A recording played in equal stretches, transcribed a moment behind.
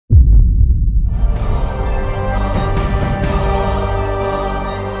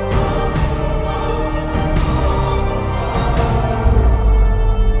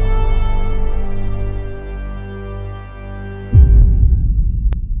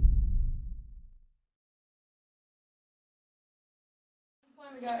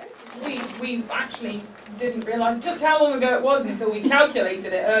we actually didn't realise just how long ago it was until we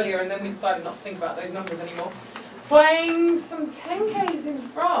calculated it earlier, and then we decided not to think about those numbers anymore. Playing some 10Ks in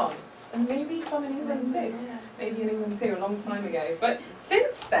France, and maybe some in England too. Maybe in England too, a long time ago. But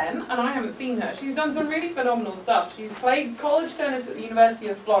since then, and I haven't seen her, she's done some really phenomenal stuff. She's played college tennis at the University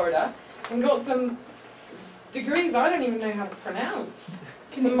of Florida and got some degrees I don't even know how to pronounce.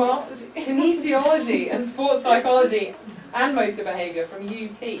 Some masters in kinesiology and sports psychology and motor behaviour from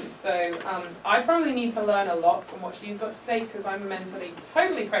UT. So I probably need to learn a lot from what she's got to say, because I'm mentally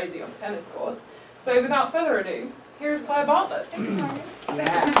totally crazy on the tennis court. So without further ado, here's Claire Bartlett. Thank you, Margaret.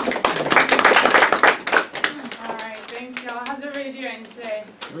 Alright, thanks y'all. How's everybody doing today?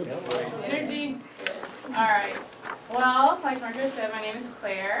 Energy? Alright. Well, like Margaret said, my name is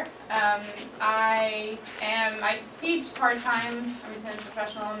Claire. I teach part-time, I'm a tennis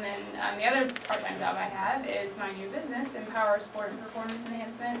professional, and then the other part-time job I have is my new business, Empower Sport and Performance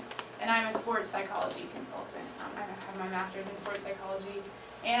Enhancement, and I'm a sports psychology consultant. I have my master's in sports psychology,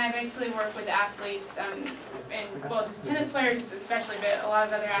 and I basically work with athletes, and well, just tennis players especially, but a lot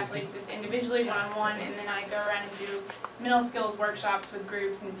of other athletes just individually, one-on-one, and then I go around and do mental skills workshops with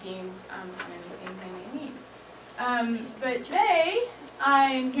groups and teams, and anything they need. But today,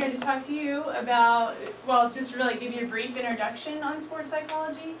 I'm here to talk to you about, well, just really give you a brief introduction on sports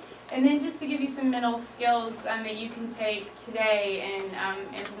psychology, and then just to give you some mental skills that you can take today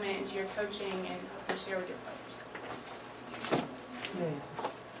and implement into your coaching and hopefully share with your players.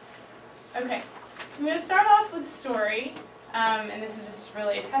 Okay, so I'm going to start off with a story, and this is just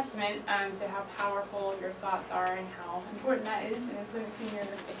really a testament to how powerful your thoughts are and how important that is in influencing your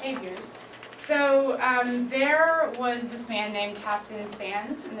behaviors. So there was this man named Captain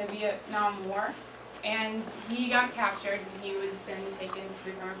Sands in the Vietnam War, and he got captured and he was then taken to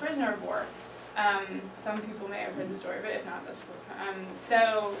become a prisoner of war. Some people may have heard the story, but if not, that's cool.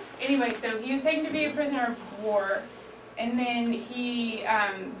 So anyway, so he was taken to be a prisoner of war, and then he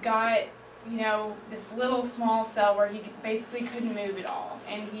got, you know, this little small cell where he basically couldn't move at all,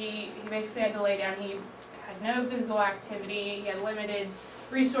 and he basically had to lay down. He had no physical activity, he had limited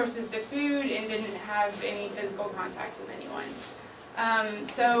resources to food, and didn't have any physical contact with anyone.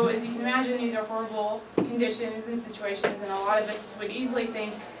 So as you can imagine, these are horrible conditions and situations, and a lot of us would easily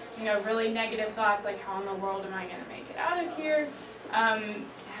think, you know, really negative thoughts like, how in the world am I going to make it out of here?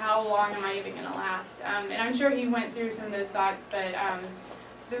 How long am I even going to last? And I'm sure he went through some of those thoughts, but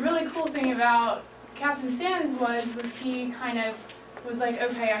the really cool thing about Captain Sands was he kind of was like,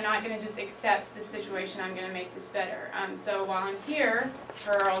 okay, I'm not going to just accept the situation, I'm going to make this better. So while I'm here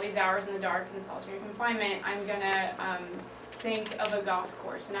for all these hours in the dark in solitary confinement, I'm going to think of a golf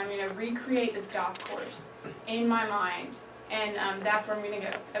course, and I'm going to recreate this golf course in my mind, and that's where I'm going to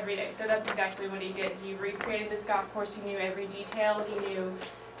go every day. So that's exactly what he did. He recreated this golf course. He knew every detail. He knew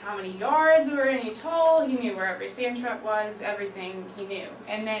how many yards were in each hole. He knew where every sand trap was, everything he knew.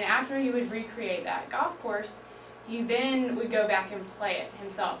 And then after he would recreate that golf course, he then would go back and play it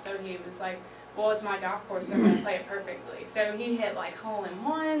himself. So he was like, well, it's my golf course, so I'm going to play it perfectly. So he hit like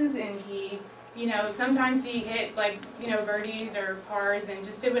hole-in-ones, and he, you know, sometimes he hit like, you know, birdies or pars and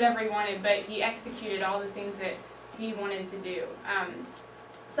just did whatever he wanted, but he executed all the things that he wanted to do.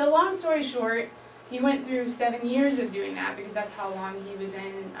 So long story short, he went through 7 years of doing that, because that's how long he was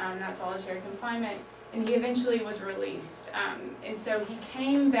in that solitary confinement, and he eventually was released. And so he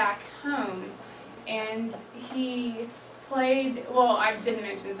came back home, and he played, well, I didn't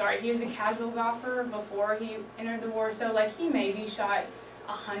mention, sorry, he was a casual golfer before he entered the war, so like he maybe shot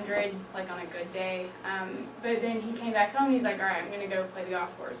 100 like on a good day, but then he came back home and he's like, alright, I'm going to go play the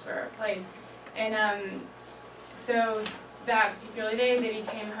golf course where I played. And so that particular day that he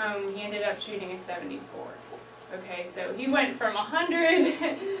came home, he ended up shooting a 74. Okay, so he went from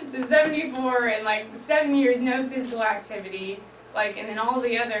 100 to 74 in like 7 years, no physical activity, like, and then all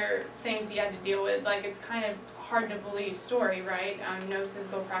the other things he had to deal with. Like, it's kind of hard to believe story, right? No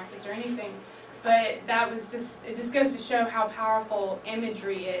physical practice or anything. But that was just, it just goes to show how powerful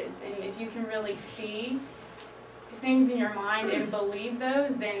imagery is. And if you can really see things in your mind and believe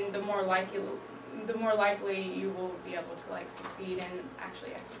those, then the more likely you will be able to like succeed and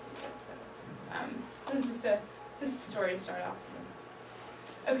actually execute those. So it was just a story to start off.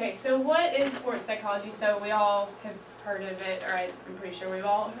 So. Okay, so what is sports psychology? So we all have heard of it, or I'm pretty sure we've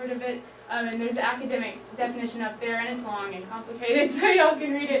all heard of it. And there's the academic definition up there, and it's long and complicated, so y'all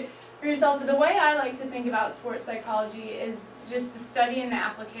can read it for yourself. But the way I like to think about sports psychology is just the study and the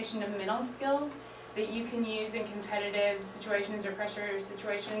application of mental skills that you can use in competitive situations or pressure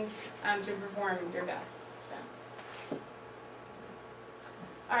situations to perform your best. So.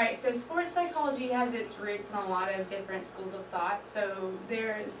 Alright, so sports psychology has its roots in a lot of different schools of thought. So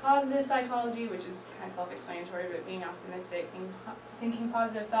there's positive psychology, which is kind of self-explanatory, but being optimistic, thinking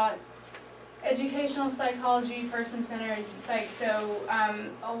positive thoughts. Educational psychology, person-centered psych. So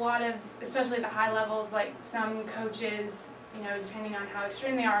a lot of, especially at the high levels, like some coaches, you know, depending on how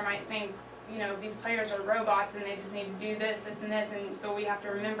extreme they are, might think, you know, these players are robots and they just need to do this, this, and this, but we have to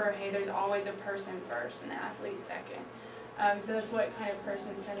remember, hey, there's always a person first and the athlete second. So that's what kind of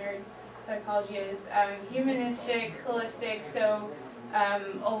person-centered psychology is. Humanistic, holistic, so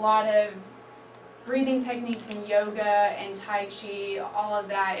a lot of breathing techniques in yoga and tai chi, all of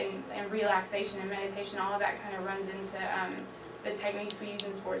that, and relaxation and meditation, all of that kind of runs into the techniques we use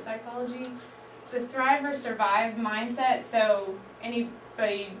in sports psychology. The thrive or survive mindset, so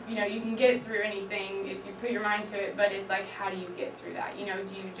anybody, you know, you can get through anything if you put your mind to it, but it's like, how do you get through that? You know,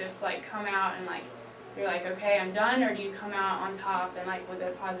 do you just like come out and like, you're like, okay, I'm done, or do you come out on top and like with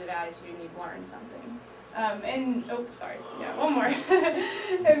a positive attitude and you've learned something? One more.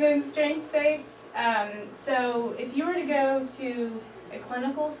 And then strength-based. So if you were to go to a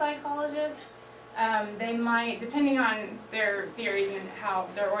clinical psychologist, they might, depending on their theories and how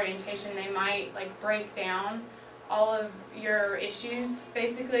their orientation, they might like break down all of your issues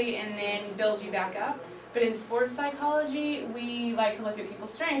basically and then build you back up. But in sports psychology, we like to look at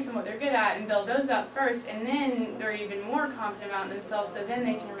people's strengths and what they're good at and build those up first, and then they're even more confident about themselves, so then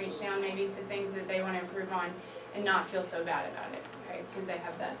they can reach down maybe to things that they want to improve on and not feel so bad about it, okay, because they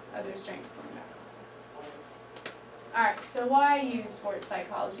have that other strengths in the back. Alright, so why use sports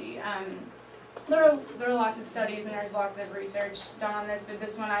psychology? There are lots of studies and there's lots of research done on this, but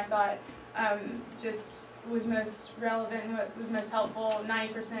this one I thought just was most relevant and what was most helpful.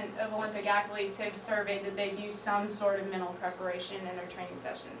 90% of Olympic athletes have surveyed that they use some sort of mental preparation in their training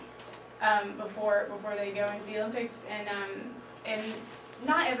sessions before they go into the Olympics. And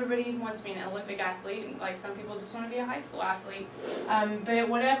not everybody wants to be an Olympic athlete. Like some people just want to be a high school athlete. But at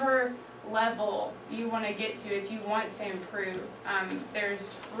whatever level you want to get to, if you want to improve,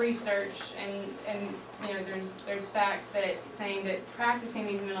 there's research and you know there's facts that saying that practicing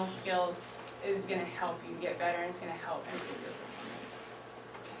these mental skills is going to help you get better and it's going to help improve your performance.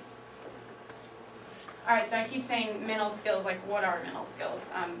 Alright, so I keep saying mental skills, like what are mental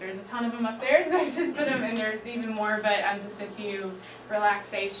skills? There's a ton of them up there, so I just put them, and there's even more, but just a few.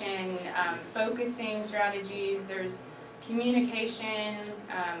 Relaxation, focusing strategies, there's communication,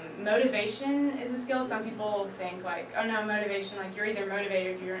 motivation is a skill. Some people think like, oh no, motivation, like you're either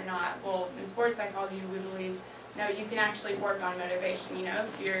motivated or you're not. Well, in sports psychology we believe, no, you can actually work on motivation, you know,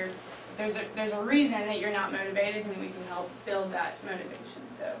 if there's a reason that you're not motivated, and we can help build that motivation.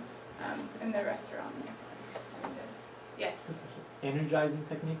 So, and the rest are on there. So, yes. Energizing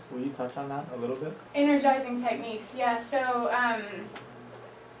techniques. Will you touch on that a little bit? Energizing techniques. Yeah. So,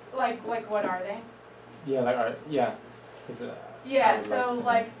 like what are they? Yeah. Yeah. So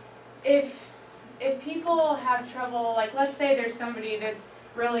like, if people have trouble, like let's say there's somebody that's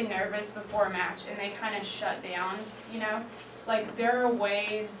really nervous before a match and they kind of shut down, you know. Like there are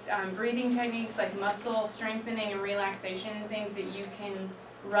ways, breathing techniques like muscle strengthening and relaxation, things that you can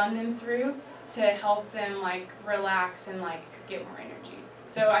run them through to help them like relax and like get more energy.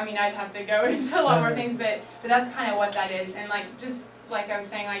 So I mean I'd have to go into a lot more things, but that's kind of what that is. And like just like I was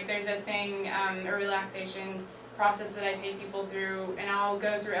saying, like there's a thing, a relaxation process that I take people through, and I'll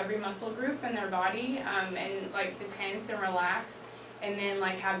go through every muscle group in their body and like to tense and relax, and then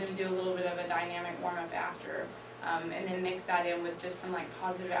like have them do a little bit of a dynamic warm up after. And then mix that in with just some like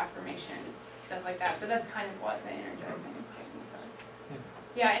positive affirmations, stuff like that. So that's kind of what the energizing techniques are.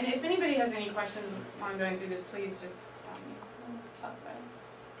 Yeah, and if anybody has any questions while I'm going through this, please just stop me. We'll talk about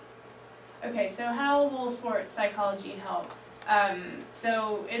it. Okay, so how will sports psychology help?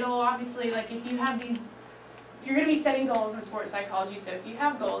 So it'll obviously, like if you have these, you're going to be setting goals in sports psychology, so if you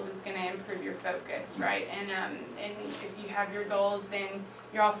have goals, it's going to improve your focus, right? And if you have your goals, then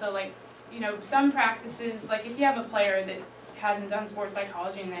you're also like, you know, some practices, like if you have a player that hasn't done sports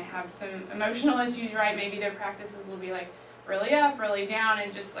psychology and they have some emotional issues, right, maybe their practices will be like really up, really down,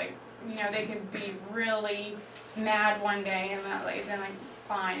 and just like, you know, they could be really mad one day and then like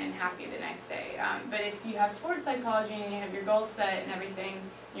fine and happy the next day. But if you have sports psychology and you have your goals set and everything,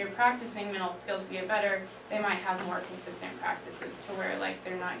 you're practicing mental skills to get better, they might have more consistent practices to where like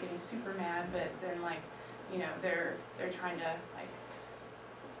they're not getting super mad, but then like, you know, they're trying to like,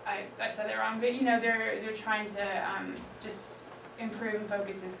 I said that wrong, but you know, they're trying to just improve and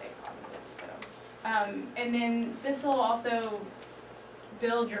focus and stay positive. So, and then this will also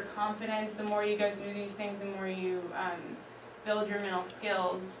build your confidence. The more you go through these things, the more you build your mental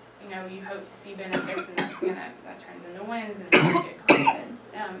skills. You know, you hope to see benefits, and that turns into wins and you get confidence.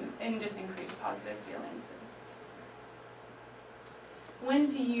 and just increase positive feelings. When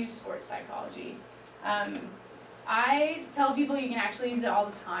to use sports psychology. I tell people you can actually use it all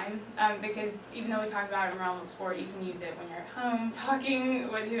the time, because even though we talk about it in realm of sport, you can use it when you're at home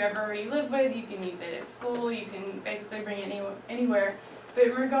talking with whoever you live with, you can use it at school, you can basically bring it anywhere. But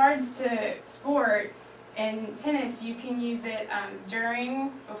in regards to sport and tennis, you can use it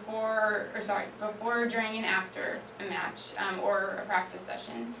before, during, and after a match or a practice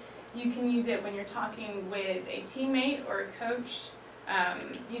session. You can use it when you're talking with a teammate or a coach.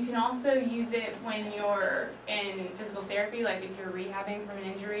 You can also use it when you're in physical therapy, like if you're rehabbing from an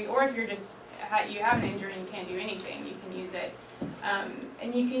injury, or if you're just you have an injury and you can't do anything, you can use it.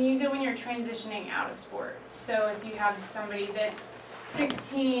 And you can use it when you're transitioning out of sport. So if you have somebody that's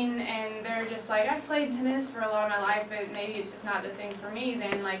 16 and they're just like, I've played tennis for a lot of my life, but maybe it's just not the thing for me,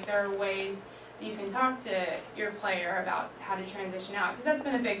 then like there are ways that you can talk to your player about how to transition out, because that's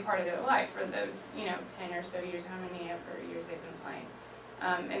been a big part of their life for those 10 or so years, how many ever years they've been playing.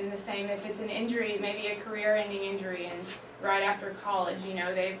 And the same if it's an injury, maybe a career-ending injury, and right after college,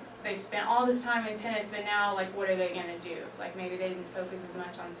 they've spent all this time in tennis, but now like what are they going to do? Like maybe they didn't focus as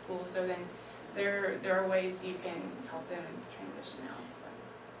much on school, so then there are ways you can help them transition out. So,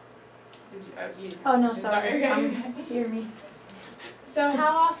 did you? Oh no, sorry. sorry. Okay. Hear me. So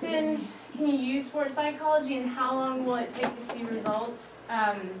how often can you use sports psychology, and how long will it take to see results?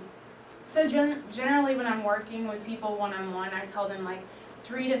 So generally when I'm working with people one-on-one, I tell them like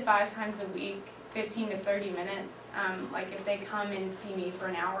 3 to 5 times a week, 15 to 30 minutes. Like if they come and see me for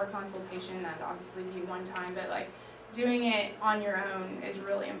an hour consultation, that'd obviously be one time, but like doing it on your own is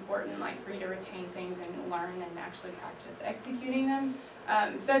really important, like for you to retain things and learn and actually practice executing them.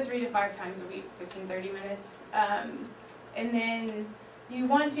 So 3 to 5 times a week, 15, 30 minutes. And then you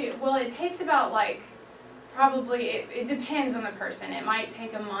want to, well, it takes about like, probably, it depends on the person. It might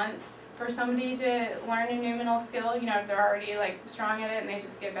take a month for somebody to learn a new mental skill. If they're already like strong at it and they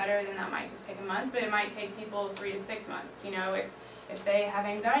just get better, then that might just take a month. But it might take people 3 to 6 months. If they have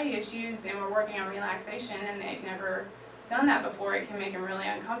anxiety issues and we're working on relaxation and they've never done that before, it can make them really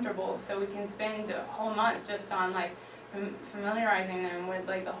uncomfortable. So we can spend a whole month just on like familiarizing them with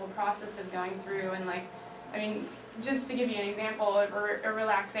like the whole process of going through, and like, I mean, just to give you an example of a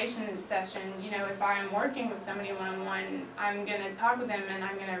relaxation session, if I'm working with somebody one-on-one, I'm going to talk with them and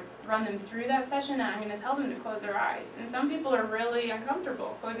I'm going to run them through that session, and I'm going to tell them to close their eyes. And some people are really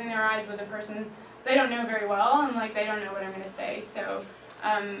uncomfortable closing their eyes with a person they don't know very well, and like they don't know what I'm going to say. So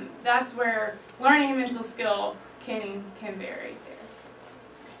that's where learning a mental skill can vary there.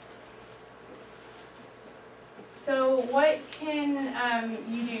 So what can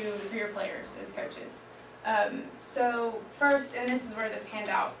you do for your players as coaches? So first, and this is where this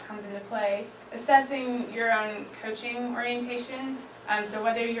handout comes into play, assessing your own coaching orientation. So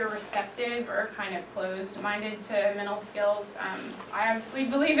whether you're receptive or kind of closed-minded to mental skills, I obviously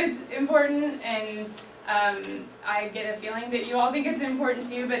believe it's important, and I get a feeling that you all think it's important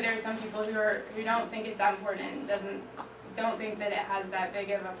too, but there are some people who don't think it's that important and don't think that it has that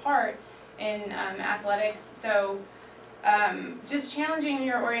big of a part in athletics. So just challenging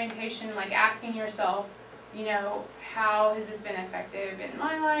your orientation, like asking yourself, how has this been effective in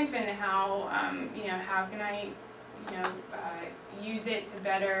my life, and how, how can I, use it to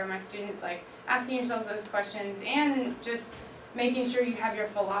better my students? Like asking yourselves those questions, and just making sure you have your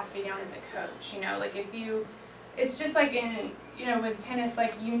philosophy down as a coach. Like it's just like in, with tennis,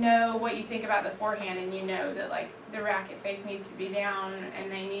 like what you think about the forehand, and that like the racket face needs to be down, and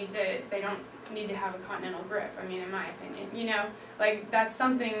they don't need to have a continental grip, I mean, in my opinion, like that's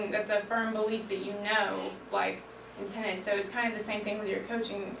something, that's a firm belief that like in tennis. So it's kind of the same thing with your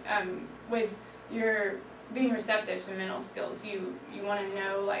coaching, with your being receptive to mental skills. You want to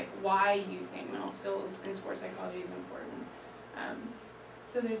know like why you think mental skills in sports psychology is important.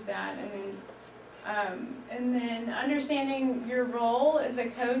 So there's that, and then understanding your role as a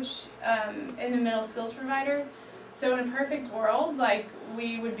coach and a mental skills provider. So in a perfect world, like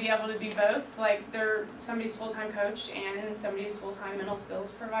we would be able to be both, like they're somebody's full-time coach and somebody's full-time mental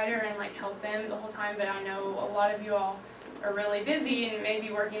skills provider, and like help them the whole time. But I know a lot of you all are really busy and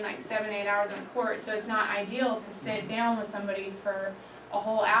maybe working like 7-8 hours on court, so it's not ideal to sit down with somebody for a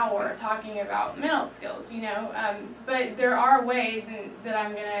whole hour talking about mental skills, but there are ways, and that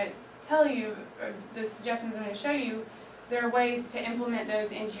I'm going to tell you, the suggestions I'm going to show you, there are ways to implement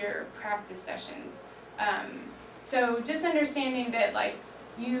those into your practice sessions. So just understanding that like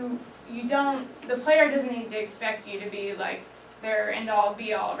the player doesn't need to expect you to be like their end-all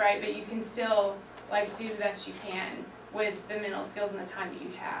be-all, right? But you can still like do the best you can with the mental skills and the time that you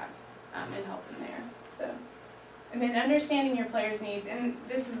have, and help them there. So And then understanding your players' needs, and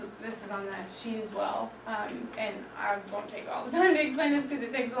this is on the sheet as well. And I won't take all the time to explain this because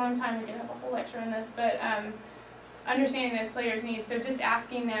it takes a long time. We can have a whole lecture on this, but understanding those players' needs. So just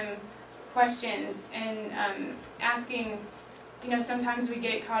asking them questions and asking. You know, sometimes we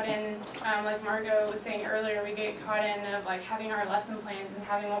get caught in, like Margot was saying earlier, we get caught in of like having our lesson plans and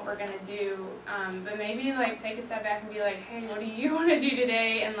having what we're gonna do. But maybe like take a step back and be like, hey, what do you want to do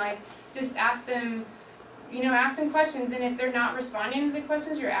today? And like just ask them, you know, ask them questions. And if they're not responding to the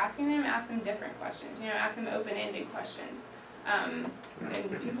questions you're asking them, ask them different questions. You know, ask them open-ended questions. And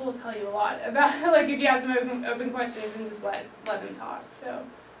people will tell you a lot about like if you ask them open questions and just let them talk. So.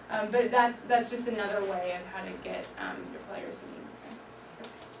 But that's just another way of how to get your players' needs. So.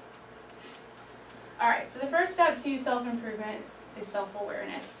 All right, so the first step to self-improvement is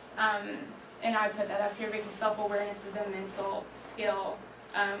self-awareness. And I put that up here because self-awareness is the mental skill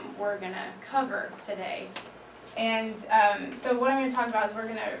we're going to cover today. And so what I'm going to talk about is we're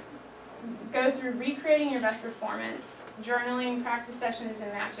going to go through recreating your best performance, journaling, practice sessions,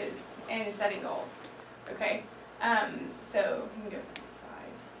 and matches, and setting goals. Okay? So you can go to the side.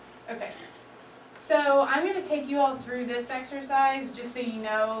 Okay, so I'm going to take you all through this exercise just so you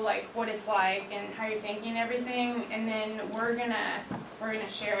know like what it's like and how you're thinking and everything, and then we're gonna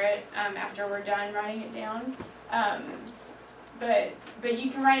share it after we're done writing it down. But you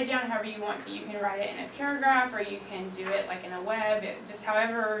can write it down however you want to. You can write it in a paragraph, or you can do it like in a web. Just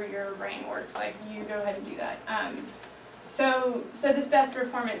however your brain works. Like you go ahead and do that. So this best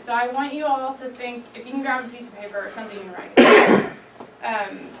performance. So I want you all to think. If you can grab a piece of paper or something and write it.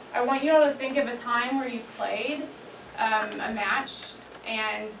 I want you all to think of a time where you played a match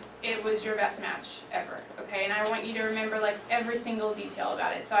and it was your best match ever, okay? And I want you to remember like every single detail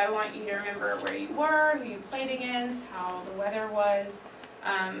about it. So I want you to remember where you were, who you played against, how the weather was,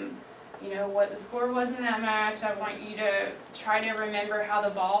 you know, what the score was in that match. I want you to try to remember how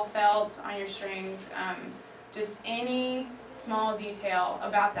the ball felt on your strings, just any small detail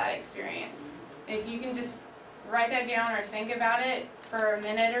about that experience. If you can just write that down or think about it for a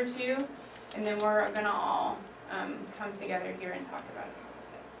minute or two, and then we're going to all come together here and talk about it.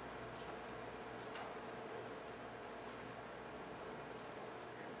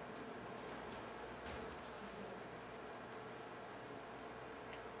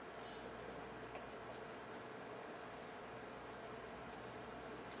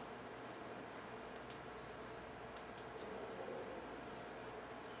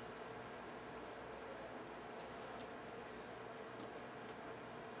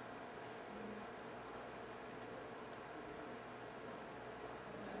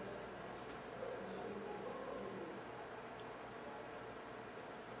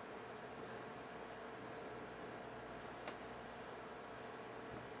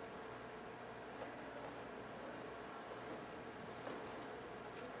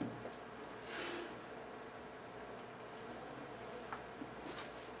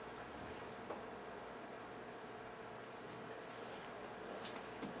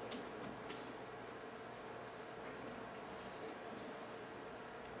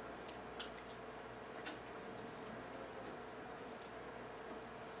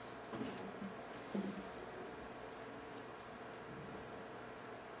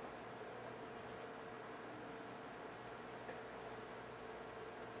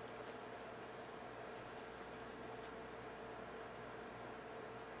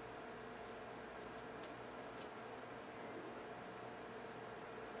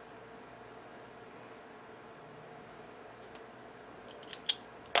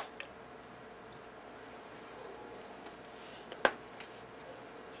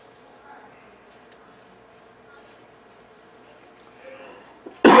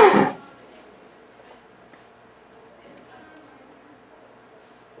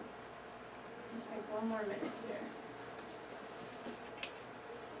 One more minute here.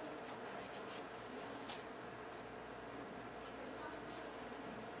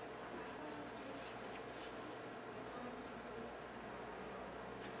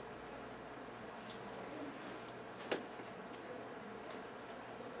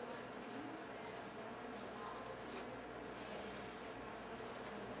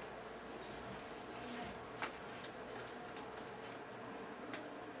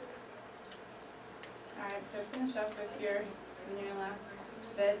 So finish up with your last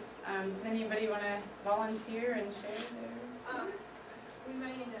bits. Does anybody want to volunteer and share their experience? We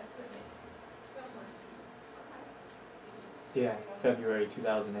may end up putting it somewhere. Yeah, February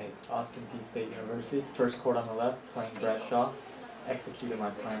 2008, Austin Peay State University. First court on the left, playing Brett Shaw. Executed my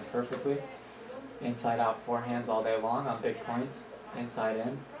plan perfectly. Inside out forehands all day long on big points. Inside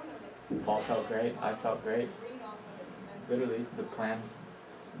in. Ball felt great. I felt great. literally the plan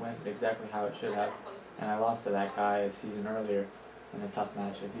went exactly how it should have, and I lost to that guy a season earlier in a tough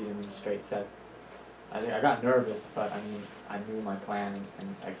match. I beat him in straight sets. I think I got nervous, but I mean, I knew my plan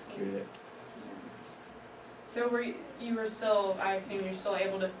and executed it. So you were still, I assume you're still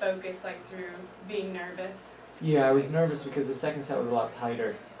able to focus like through being nervous? Yeah, I was nervous because the second set was a lot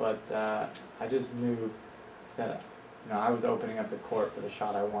tighter, but I just knew that I was opening up the court for the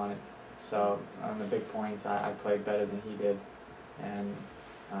shot I wanted. So on the big points, I played better than he did, and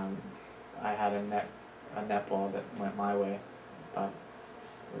I had a net ball that went my way, but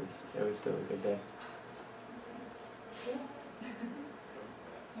it was still a good day.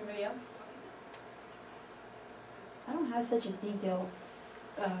 Anybody else? I don't have such a detailed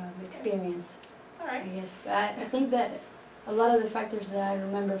experience, All I right. guess. But I think that a lot of the factors that I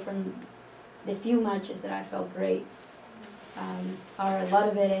remember from the few matches that I felt great are a lot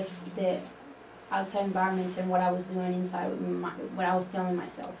of it is the outside environments and what I was doing inside, what I was telling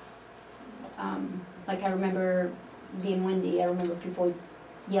myself. Like I remember being windy, I remember people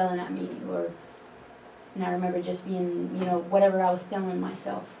yelling at me, and I remember just being, whatever I was telling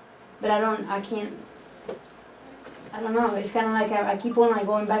myself. But I don't know, it's kind of like I keep on like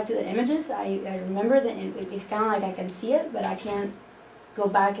going back to the images. I remember that it's kind of like I can see it, but I can't go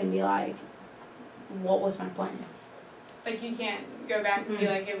back and be like, what was my plan? Like you can't go back and be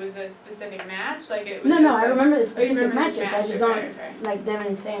like it was a specific match? Like it was No, just I like, remember the oh, you specific remember this matches. match, I just okay, don't, okay. like Devin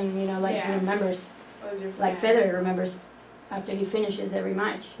is saying, like Yeah. he remembers, What was your like plan? Federer remembers after he finishes every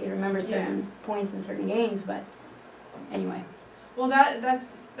match. He remembers certain points in certain games, but anyway. Well,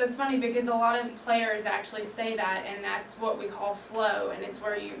 that's funny because a lot of players actually say that, and that's what we call flow, and it's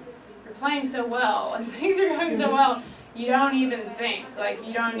where you're playing so well and things are going so well, you don't even think, like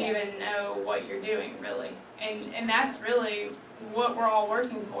you don't even know what you're doing really, and that's really what we're all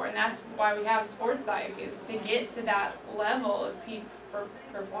working for, and that's why we have sports psych, is to get to that level of peak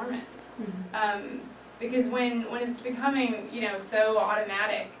performance. Because when it's becoming so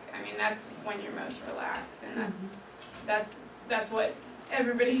automatic, I mean that's when you're most relaxed, and that's what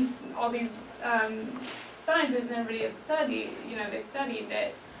all these scientists and everybody have studied. They've studied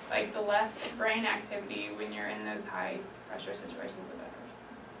that like the less brain activity when you're in those high pressure situations, the better.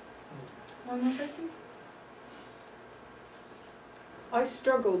 One more person? I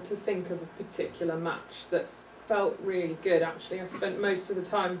struggled to think of a particular match that felt really good, actually. I spent most of the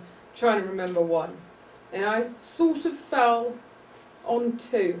time trying to remember one. And I sort of fell on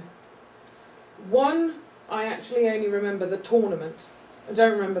two. One, I actually only remember the tournament. I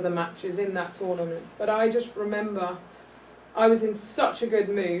don't remember the matches in that tournament. But I just remember I was in such a good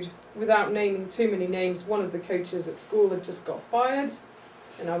mood, without naming too many names. One of the coaches at school had just got fired.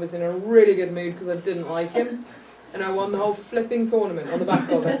 And I was in a really good mood because I didn't like him. And I won the whole flipping tournament on the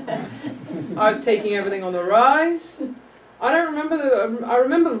back of it. I was taking everything on the rise. I don't remember I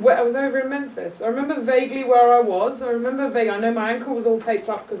remember where I was over in Memphis. I remember vaguely where I was. I know my ankle was all taped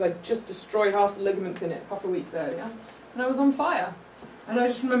up because I just destroyed half the ligaments in it a couple of weeks earlier. And I was on fire. And I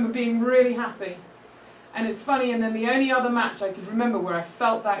just remember being really happy. And it's funny, and then the only other match I could remember where I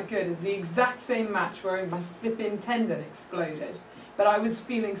felt that good is the exact same match where my flipping tendon exploded. But I was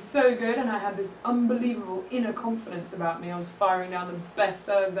feeling so good, and I had this unbelievable inner confidence about me. I was firing down the best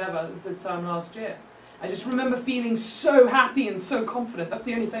serves ever this time last year. I just remember feeling so happy and so confident. That's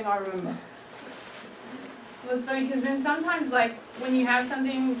the only thing I remember. Well, it's funny because then sometimes, like, when you have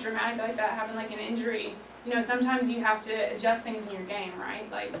something dramatic like that happen, like an injury, sometimes you have to adjust things in your game, right?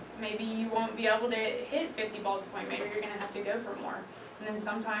 Like, maybe you won't be able to hit 50 balls a point. Maybe you're going to have to go for more. And then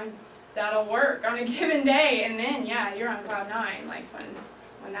sometimes that'll work on a given day, and then, yeah, you're on cloud nine, like,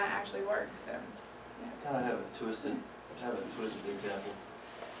 when that actually works, so, yeah. Kind of have a twisted example.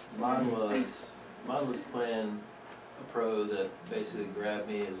 Mine was playing a pro that basically grabbed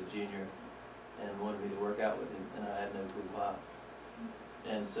me as a junior and wanted me to work out with him, and I had no clue why.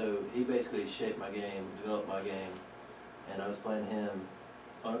 And so he basically shaped my game, developed my game, and I was playing him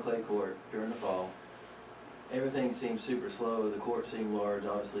on a clay court during the fall. Everything seemed super slow, the court seemed large,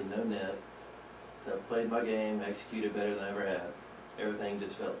 obviously no net. So I played my game, executed better than I ever had. Everything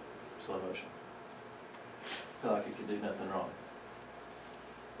just felt slow motion. Felt like I could do nothing wrong.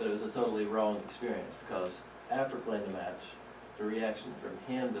 But it was a totally wrong experience because after playing the match, the reaction from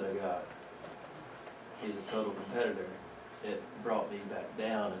him that I got, he's a total competitor, it brought me back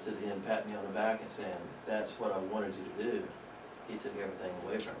down. Instead of him patting me on the back and saying, that's what I wanted you to do, he took everything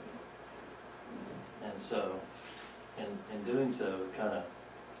away from me. And so, in doing so, it kind of,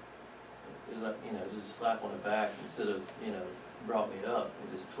 it was like, just a slap on the back instead of, brought me up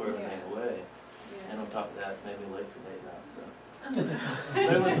and just tore everything away. Yeah. And on top of that, made me late for date night, so. But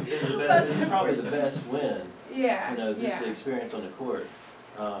it was the best, it was probably the best win. Yeah, You know, just yeah. the experience on the court.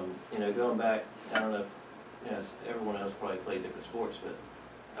 You know, going back, I don't know if, you know, everyone else probably played different sports, but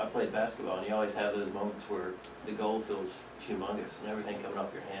I played basketball, and you always have those moments where the goal feels humongous, and everything coming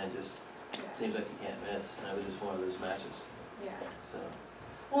off your hand just Yeah. seems like you can't miss, and it was just one of those matches, Yeah. so.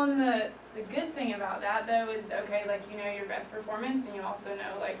 Well, and the good thing about that though is, okay, like you know your best performance, and you also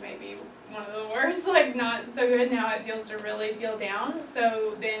know like maybe one of the worst, like not so good. Now it feels to really feel down.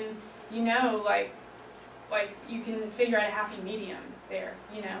 So then you know like you can figure out a happy medium there,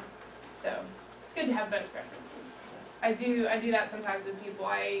 you know. So it's good to have both preferences. I do that sometimes with people.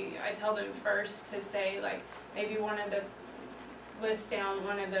 I tell them first to say like maybe list down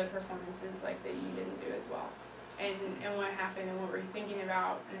one of the performances like that you didn't do as well. And what happened and what were you thinking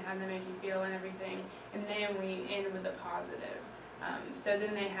about and how did they make you feel and everything. And then we end with a positive. So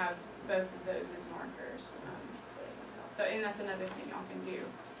then they have both of those as markers. So they can tell. So, and that's another thing y'all can do.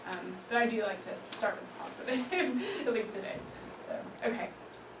 But I do like to start with positive, at least today. So, okay.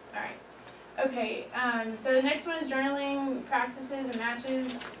 All right. Okay, so the next one is journaling practices and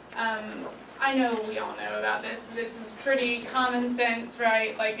matches. I know we all know about this. This is pretty common sense,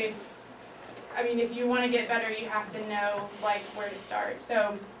 right? Like it's, I mean, if you want to get better, you have to know like where to start.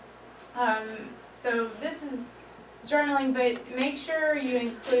 So, so this is journaling, but make sure you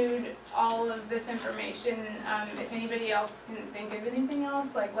include all of this information. If anybody else can think of anything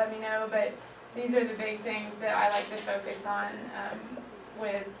else, like let me know. But these are the big things that I like to focus on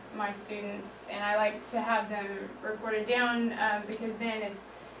with my students, and I like to have them recorded down because then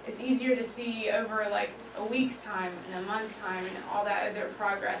it's easier to see over like a week's time and a month's time and all that other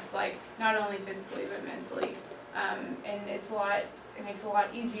progress, like not only physically but mentally, and it makes it a lot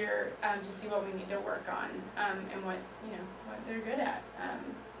easier to see what we need to work on and what they're good at.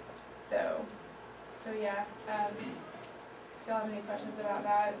 So yeah. Do y'all have any questions about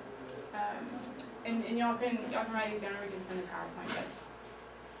that? And y'all can write these down, or we can send a PowerPoint. But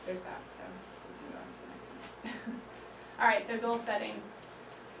there's that. So we can go on to the next one. All right. So goal setting.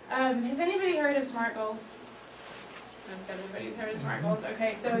 Has anybody heard of SMART goals? Most everybody's heard of SMART goals.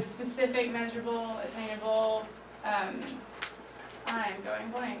 Okay, so it's specific, measurable, attainable, I'm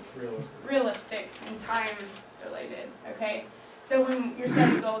going blank. Realistic and time related. Okay, so when you're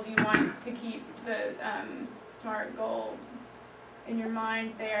setting goals, you want to keep the SMART goal in your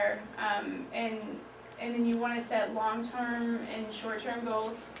mind there, and then you want to set long-term and short-term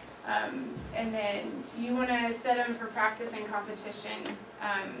goals. And then you want to set them for practice and competition,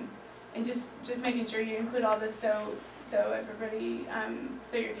 and just making sure you include all this so everybody,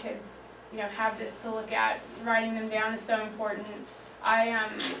 so your kids, have this to look at. Writing them down is so important. I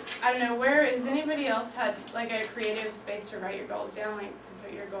don't know, where has anybody else had like a creative space to write your goals down, like to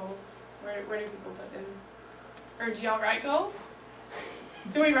put your goals? Where do people put them? Or do y'all write goals?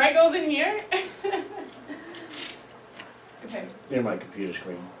 Do we write goals in here? Okay. Near my computer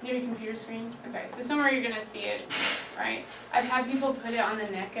screen. Near your computer screen? Okay, so somewhere you're gonna see it, right? I've had people put it on the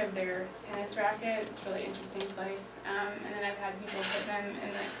neck of their tennis racket. It's a really interesting place. And then I've had people put them in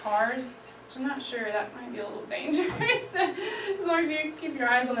the cars, which I'm not sure, that might be a little dangerous. As long as you keep your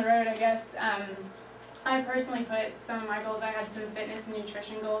eyes on the road, I guess. I personally put some of my goals. I had some fitness and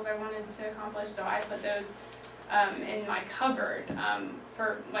nutrition goals I wanted to accomplish, so I put those in my cupboard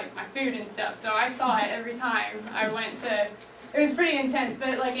for like my food and stuff. So I saw it every time I went to. It was pretty intense,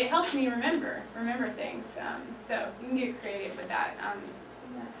 but like it helped me remember things. So you can get creative with that.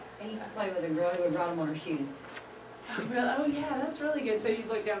 I used to play with a girl who would write them on her shoes. Oh yeah, that's really good. So you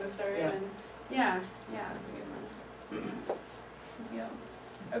look down to start and yeah, that's a good one. Good deal.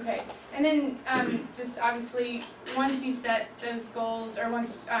 Okay, and then just obviously once you set those goals, or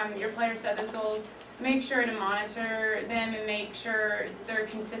once your players set those goals, make sure to monitor them and make sure they're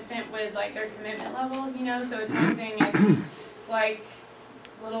consistent with like their commitment level, So it's one thing if like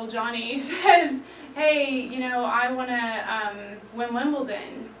little Johnny says, hey, I want to win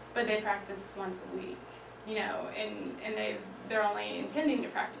Wimbledon, but they practice once a week, and they're only intending to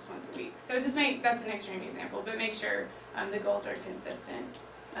practice once a week. So just that's an extreme example, but make sure the goals are consistent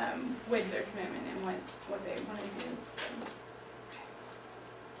with their commitment and what they want to do.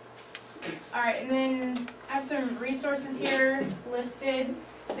 Alright, and then I have some resources here listed.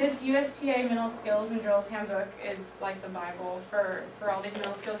 This USTA Middle Skills and Drills Handbook is like the Bible for all these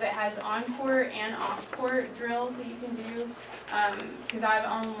middle skills. It has on-court and off-court drills that you can do, because I've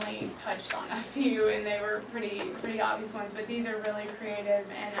only touched on a few and they were pretty obvious ones, but these are really creative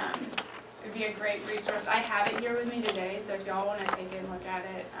and it'd be a great resource. I have it here with me today, so if y'all want to take it and look at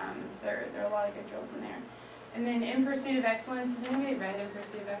it, there are a lot of good drills in there. And then In Pursuit of Excellence, has anybody read In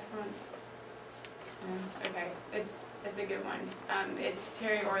Pursuit of Excellence? Okay, it's a good one. It's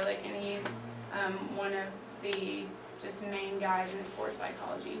Terry Orlick, and he's one of the just main guys in sports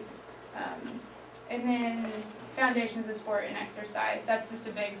psychology. And then Foundations of Sport and Exercise. That's just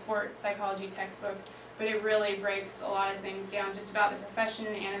a big sport psychology textbook, but it really breaks a lot of things down just about the profession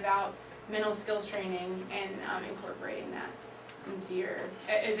and about mental skills training and incorporating that into your,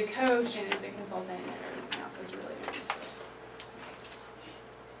 as a coach and as a consultant and everything else. It's a really good resource.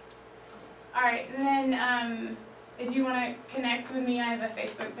 All right, and then if you want to connect with me, I have a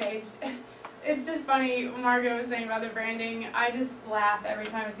Facebook page. It's just funny, Margot was saying about the branding. I just laugh every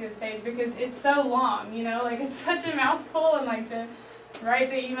time I see this page because it's so long, you know, like it's such a mouthful, and like to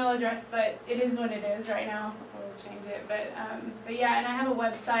write the email address, but it is what it is right now. We'll change it, but yeah, and I have a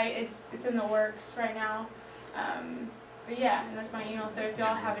website. It's in the works right now. But yeah, and that's my email. So if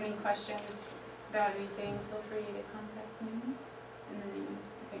y'all have any questions about anything, feel free to contact me. And then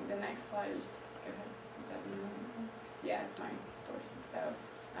I think the next slide is, go ahead. Is that the email? Yeah, it's my sources. So.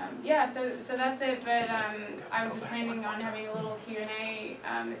 Yeah, so that's it, but I was just planning on having a little Q&A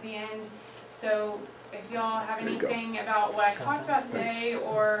at the end, so if y'all have anything about what I talked about today,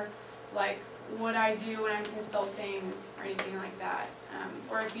 or like what I do when I'm consulting, or anything like that,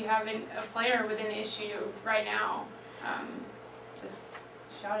 or if you have a player with an issue right now, just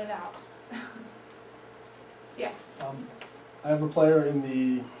shout it out. Yes? I have a player in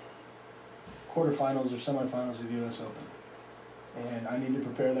the quarterfinals or semifinals of the US Open. And I need to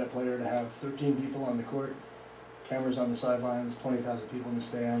prepare that player to have 13 people on the court, cameras on the sidelines, 20,000 people in the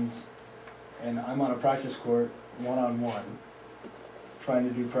stands, and I'm on a practice court, one-on-one, trying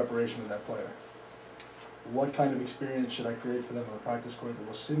to do preparation with that player. What kind of experience should I create for them on a practice court that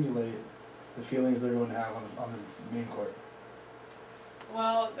will simulate the feelings they're going to have on the main court?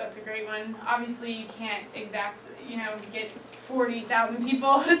 Well, that's a great one. Obviously, you can't get 40,000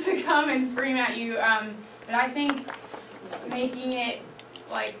 people to come and scream at you, but I think making it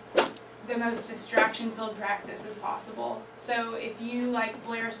like the most distraction-filled practice as possible. So if you like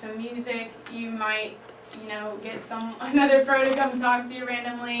blare some music, you might, get another pro to come talk to you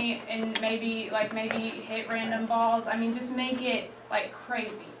randomly, and maybe hit random balls. I mean, just make it like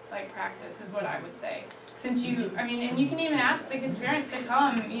crazy, like practice is what I would say. Since and you can even ask the kids' parents to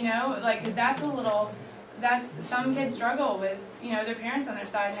come, because some kids struggle with, their parents on their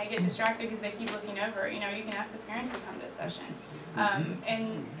side, and they get distracted because they keep looking over. You can ask the parents to come to a session,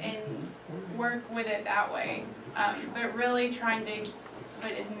 and work with it that way. But really trying to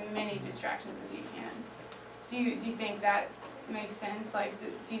put as many distractions as you can. Do you think that makes sense? Like,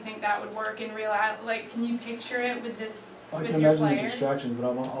 do you think that would work in real life? Like, can you picture it with this? I can imagine the distractions, but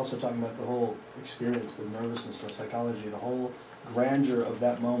I'm also talking about the whole experience, the nervousness, the psychology, the whole grandeur of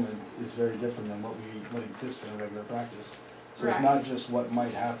that moment is very different than what exists in a regular practice. So It's not just what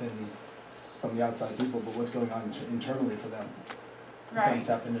might happen from the outside people, but what's going on internally for them. Kind of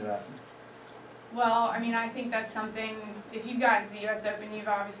tap into that. Well, I think that's something, if you've gotten to the US Open, you've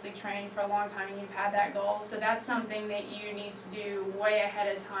obviously trained for a long time and you've had that goal, so that's something that you need to do way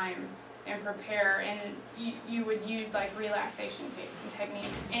ahead of time and prepare, and you would use like relaxation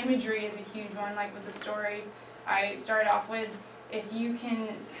techniques. Imagery is a huge one, like with the story I started off with. If you can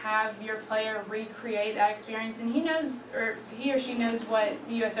have your player recreate that experience, and he or she knows what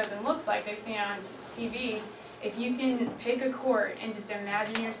the US Open looks like, they've seen it on TV, if you can pick a court and just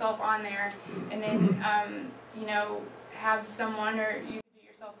imagine yourself on there, and then have someone, or you could do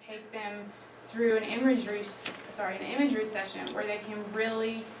yourself, take them through an imagery session where they can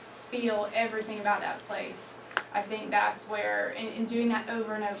really feel everything about that place. I think that's where, and doing that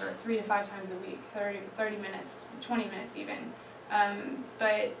over and over, 3 to 5 times a week, 30 minutes, 20 minutes even.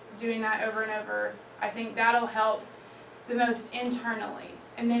 But doing that over and over, I think that'll help the most internally.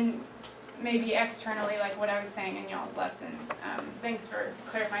 And then maybe externally, like what I was saying in y'all's lessons. Thanks for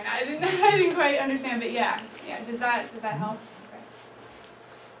clarifying that. I didn't quite understand, but yeah. Does that help? Okay.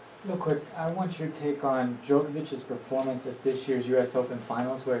 Real quick, I want your take on Djokovic's performance at this year's U.S. Open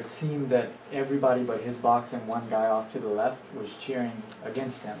Finals, where it seemed that everybody but his box and one guy off to the left was cheering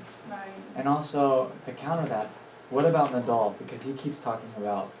against him. Right. And also, to counter that, what about Nadal? Because he keeps talking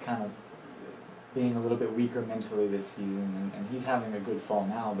about kind of being a little bit weaker mentally this season, and he's having a good fall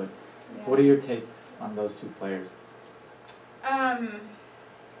now, but what are your takes on those two players?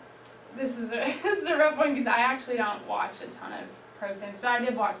 This is a rough one because I actually don't watch a ton of pro tennis, but I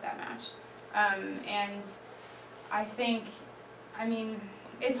did watch that match. And I think,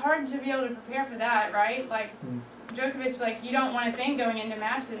 it's hard to be able to prepare for that, right? Like, Djokovic, you don't want to think going into a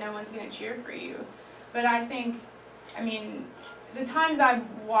match that no one's going to cheer for you. But I think, the times I've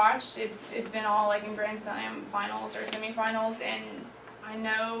watched, it's been all like in Grand Slam finals or semifinals, and I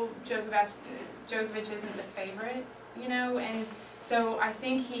know Djokovic isn't the favorite, you know, and so I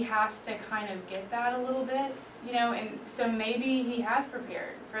think he has to kind of get that a little bit, you know, and so maybe he has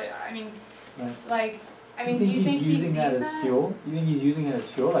prepared for, I mean, Right. like, I mean, do you think he using sees that as that? fuel? You think he's using it as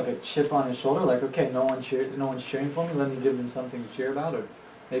fuel, like a chip on his shoulder? Like, okay, no one's cheering for me. Let me give them something to cheer about, or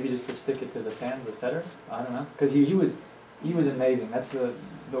maybe just to stick it to the fans with Federer. I don't know, because he was amazing. That's the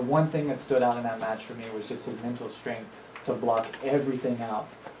one thing that stood out in that match for me was just his mental strength to block everything out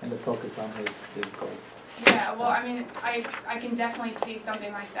and to focus on his goals. Yeah, well, I mean, I can definitely see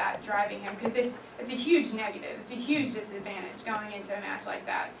something like that driving him, because it's a huge negative. It's a huge disadvantage going into a match like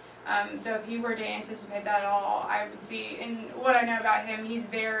that. So if he were to anticipate that at all, I would see, and what I know about him, he's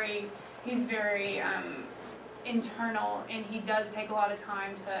very internal, and he does take a lot of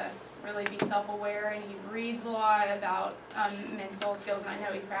time to really be self-aware, and he reads a lot about mental skills, and I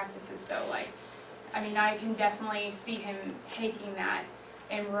know he practices, so like, I mean, I can definitely see him taking that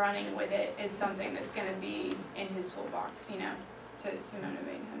and running with it is something that's going to be in his toolbox, you know, to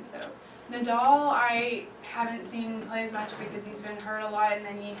motivate him. So Nadal, I haven't seen play as much because he's been hurt a lot, and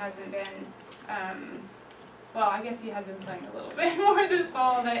then he hasn't been, well, I guess he has been playing a little bit more this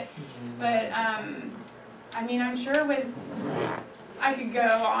fall, but I mean, I'm sure I could go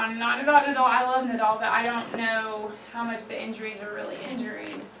on and on about Nadal. I love Nadal, but I don't know how much the injuries are really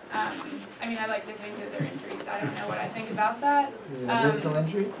injuries. I mean, I like to think that they're injuries. I don't know what I think about that. Is it a mental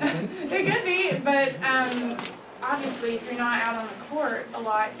injury, you think? It could be, but obviously, if you're not out on the court a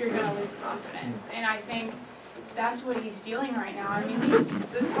lot, you're going to lose confidence. And I think that's what he's feeling right now. I mean,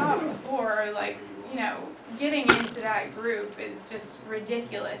 the top four, like, you know, getting into that group is just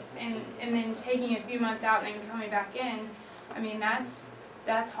ridiculous. And then taking a few months out and then coming back in, I mean,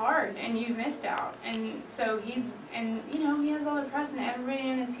 that's hard, and you've missed out. And so you know, he has all the press and everybody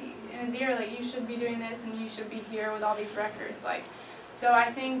in his ear, like, you should be doing this and you should be here with all these records, like, so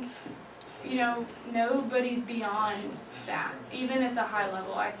I think, you know, nobody's beyond that. Even at the high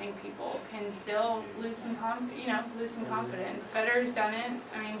level, I think people can still lose some confidence. Federer's done it.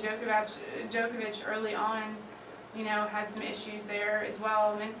 I mean, Djokovic early on, you know, had some issues there as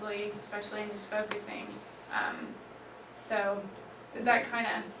well mentally, especially in just focusing. So, is that kind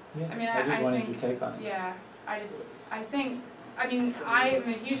of? Yeah. I mean, I just wanted think, your take on it. Yeah, I think, I mean, I am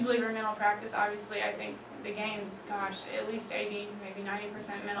a huge believer in mental practice. Obviously, I think the game's, gosh, at least 80, maybe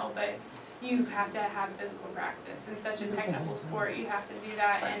 90% mental, but you have to have physical practice. In such a technical sport, you have to do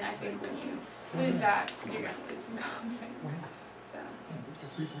that, and I think when you lose that, you're going to lose some confidence. So.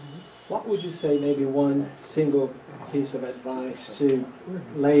 What would you say, maybe one single piece of advice to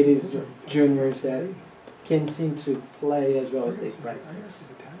ladies or juniors that can seem to play as well as they practice?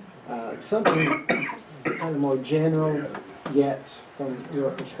 Something kind of more general, yet from your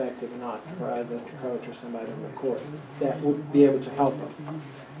perspective, not for us as a coach or somebody on the court, that would be able to help them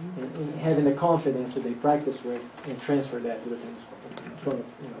in having the confidence that they practice with and transfer that to the tennis court, from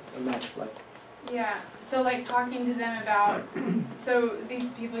a match play. Yeah, so like talking to them about, so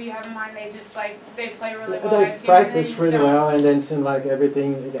these people you have in mind, they just like, they play really well. They practice really well, and then seem like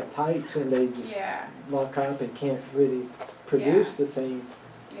everything, they get tight, and they just lock up and can't really produce the same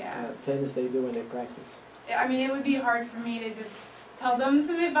tennis they do when they practice. I mean, it would be hard for me to just tell them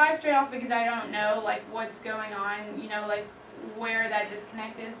some advice straight off, because I don't know like what's going on, you know, like where that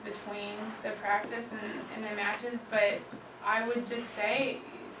disconnect is between the practice and the matches. But I would just say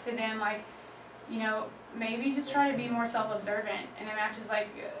to them, like, you know, maybe just try to be more self-observant in the matches, like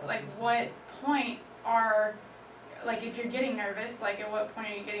what point are, like, if you're getting nervous, like at what point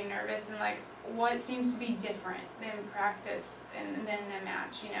are you getting nervous, and like what seems to be different than practice and then in a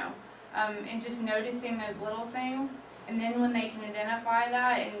match, you know, and just noticing those little things. And then when they can identify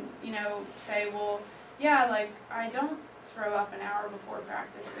that and, you know, say, well, yeah, like, I don't throw up an hour before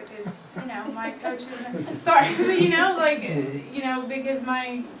practice because, you know, my coach isn't, sorry, but, you know, like, you know, because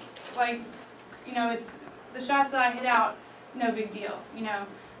my, like, you know, it's the shots that I hit out, no big deal, you know,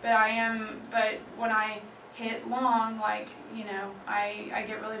 but when I hit long, like, you know, I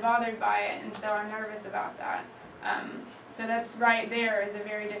get really bothered by it, and so I'm nervous about that. So that's right there is a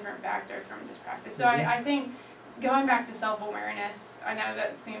very different factor from just practice. So I think going back to self-awareness, I know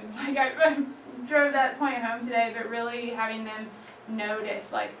that seems like I drove that point home today, but really having them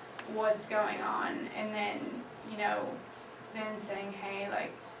notice, like, what's going on, and then, you know, then saying, hey,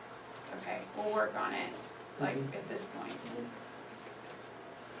 like, okay, we'll work on it, like, at this point.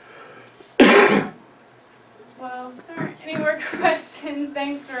 Well, if there aren't any more questions,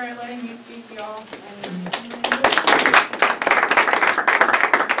 thanks for letting me speak, y'all.